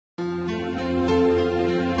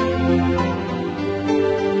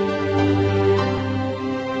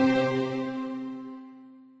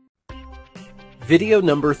Video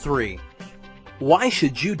number 3. Why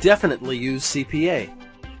should you definitely use CPA?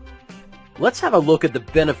 Let's have a look at the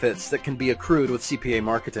benefits that can be accrued with CPA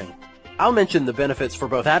marketing. I'll mention the benefits for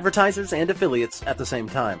both advertisers and affiliates at the same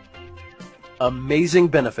time. Amazing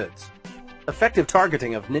benefits. Effective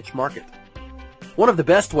targeting of niche market. One of the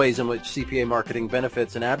best ways in which CPA marketing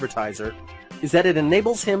benefits an advertiser is that it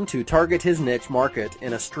enables him to target his niche market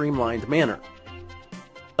in a streamlined manner.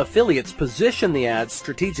 Affiliates position the ads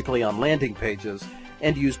strategically on landing pages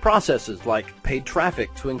and use processes like paid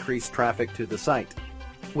traffic to increase traffic to the site.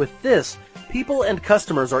 With this, people and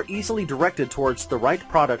customers are easily directed towards the right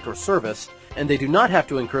product or service, and they do not have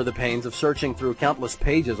to incur the pains of searching through countless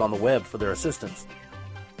pages on the web for their assistance.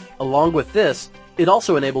 Along with this, it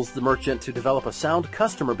also enables the merchant to develop a sound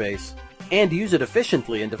customer base and use it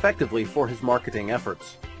efficiently and effectively for his marketing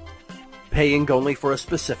efforts. Paying only for a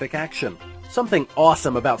specific action. Something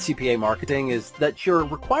awesome about CPA marketing is that you're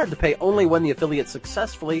required to pay only when the affiliate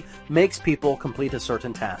successfully makes people complete a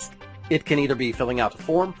certain task. It can either be filling out a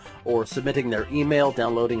form or submitting their email,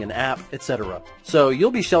 downloading an app, etc. So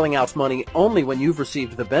you'll be shelling out money only when you've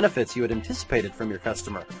received the benefits you had anticipated from your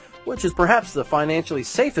customer, which is perhaps the financially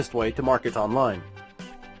safest way to market online.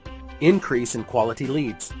 Increase in quality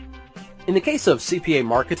leads. In the case of CPA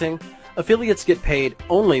marketing, affiliates get paid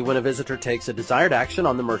only when a visitor takes a desired action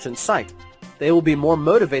on the merchant's site. They will be more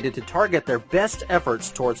motivated to target their best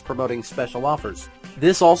efforts towards promoting special offers.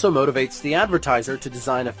 This also motivates the advertiser to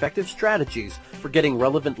design effective strategies for getting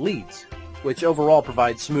relevant leads, which overall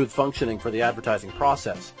provides smooth functioning for the advertising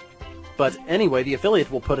process. But anyway, the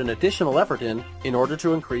affiliate will put an additional effort in order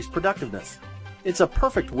to increase productiveness. It's a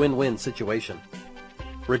perfect win-win situation.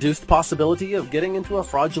 Reduced possibility of getting into a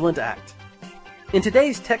fraudulent act. In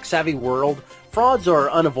today's tech-savvy world, frauds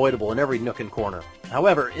are unavoidable in every nook and corner.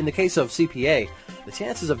 However, in the case of CPA, the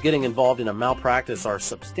chances of getting involved in a malpractice are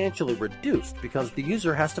substantially reduced because the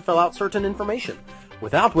user has to fill out certain information,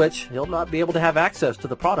 without which he'll not be able to have access to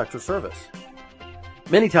the product or service.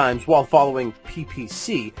 Many times, while following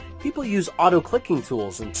PPC, people use auto-clicking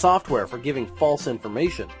tools and software for giving false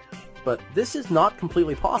information. But this is not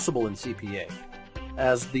completely possible in CPA,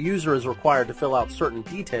 as the user is required to fill out certain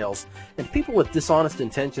details, and people with dishonest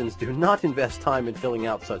intentions do not invest time in filling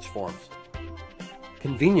out such forms.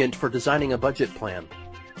 Convenient for designing a budget plan.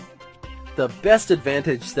 The best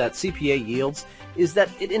advantage that CPA yields is that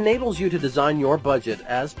it enables you to design your budget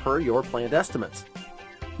as per your planned estimates.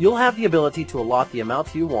 You'll have the ability to allot the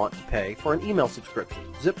amount you want to pay for an email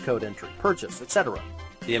subscription, zip code entry, purchase, etc.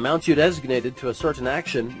 The amount you designated to a certain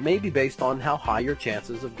action may be based on how high your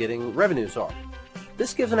chances of getting revenues are.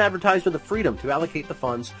 This gives an advertiser the freedom to allocate the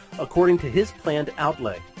funds according to his planned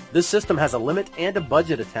outlay. This system has a limit and a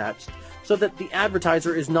budget attached so that the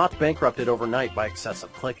advertiser is not bankrupted overnight by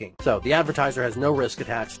excessive clicking. So the advertiser has no risk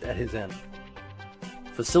attached at his end.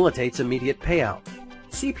 Facilitates immediate payout.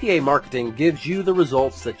 CPA marketing gives you the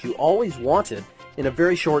results that you always wanted in a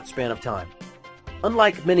very short span of time.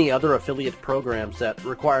 Unlike many other affiliate programs that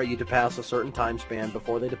require you to pass a certain time span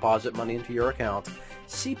before they deposit money into your account,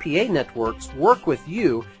 CPA networks work with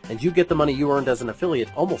you and you get the money you earned as an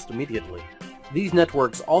affiliate almost immediately. These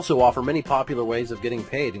networks also offer many popular ways of getting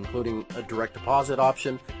paid, including a direct deposit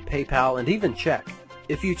option, PayPal, and even check.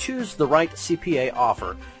 If you choose the right CPA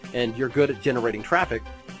offer and you're good at generating traffic,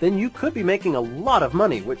 then you could be making a lot of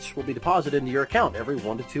money, which will be deposited into your account every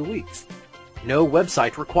 1 to 2 weeks. No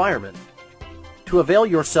website requirement. To avail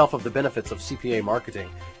yourself of the benefits of CPA marketing,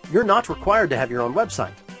 you're not required to have your own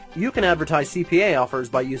website. You can advertise CPA offers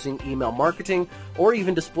by using email marketing or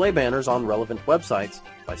even display banners on relevant websites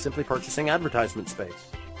by simply purchasing advertisement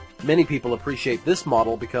space. Many people appreciate this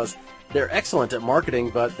model because they're excellent at marketing,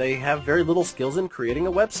 but they have very little skills in creating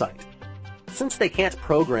a website. Since they can't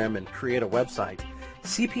program and create a website,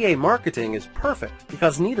 CPA marketing is perfect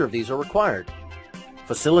because neither of these are required.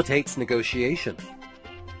 Facilitates negotiation.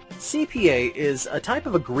 CPA is a type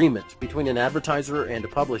of agreement between an advertiser and a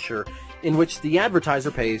publisher in which the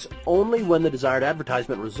advertiser pays only when the desired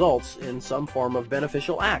advertisement results in some form of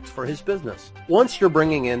beneficial act for his business. Once you're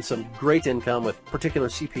bringing in some great income with particular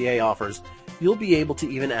CPA offers, you'll be able to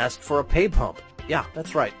even ask for a pay bump. Yeah,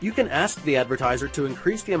 that's right. You can ask the advertiser to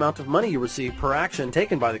increase the amount of money you receive per action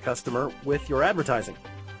taken by the customer with your advertising.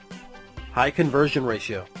 High conversion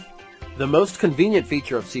ratio. The most convenient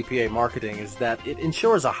feature of CPA marketing is that it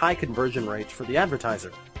ensures a high conversion rate for the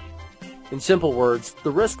advertiser. In simple words,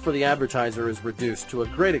 the risk for the advertiser is reduced to a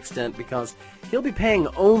great extent because he'll be paying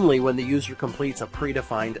only when the user completes a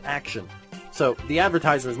predefined action. So the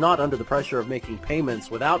advertiser is not under the pressure of making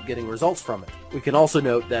payments without getting results from it. We can also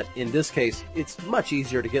note that in this case, it's much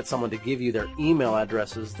easier to get someone to give you their email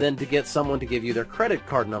addresses than to get someone to give you their credit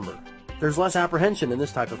card number. There's less apprehension in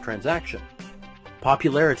this type of transaction.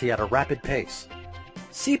 Popularity at a rapid pace.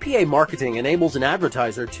 CPA marketing enables an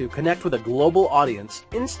advertiser to connect with a global audience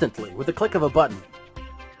instantly with a click of a button.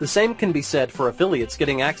 The same can be said for affiliates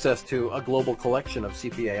getting access to a global collection of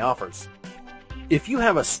CPA offers. If you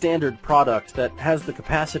have a standard product that has the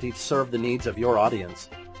capacity to serve the needs of your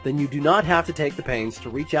audience, then you do not have to take the pains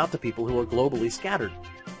to reach out to people who are globally scattered.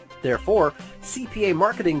 Therefore, CPA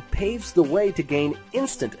marketing paves the way to gain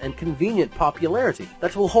instant and convenient popularity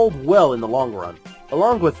that will hold well in the long run.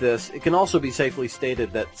 Along with this, it can also be safely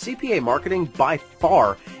stated that CPA marketing by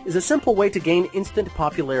far is a simple way to gain instant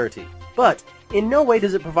popularity. But in no way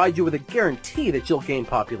does it provide you with a guarantee that you'll gain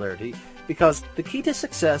popularity, because the key to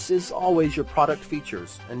success is always your product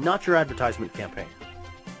features and not your advertisement campaign.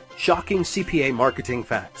 Shocking CPA marketing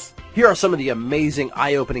facts. Here are some of the amazing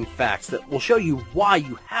eye-opening facts that will show you why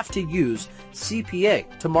you have to use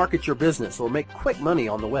CPA to market your business or make quick money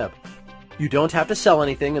on the web. You don't have to sell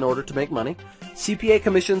anything in order to make money. CPA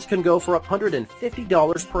commissions can go for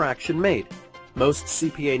 $150 per action made. Most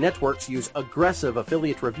CPA networks use aggressive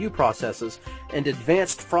affiliate review processes and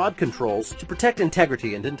advanced fraud controls to protect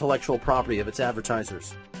integrity and intellectual property of its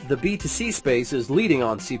advertisers. The B2C space is leading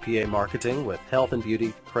on CPA marketing, with health and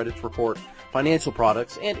beauty, credit report, financial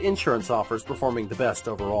products, and insurance offers performing the best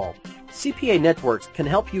overall. CPA networks can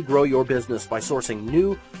help you grow your business by sourcing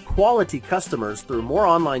new, quality customers through more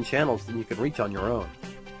online channels than you can reach on your own.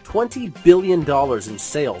 $20 billion in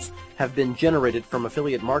sales have been generated from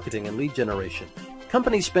affiliate marketing and lead generation.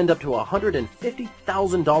 Companies spend up to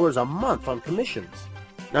 $150,000 a month on commissions.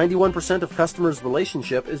 91% of customers'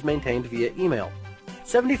 relationship is maintained via email.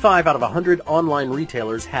 75 out of 100 online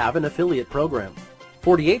retailers have an affiliate program.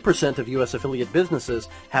 48% of U.S. affiliate businesses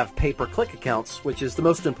have pay-per-click accounts, which is the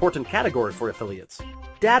most important category for affiliates.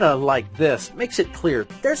 Data like this makes it clear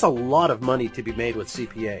there's a lot of money to be made with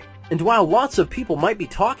CPA. And while lots of people might be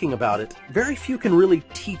talking about it, very few can really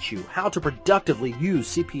teach you how to productively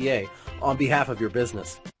use CPA on behalf of your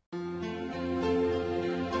business.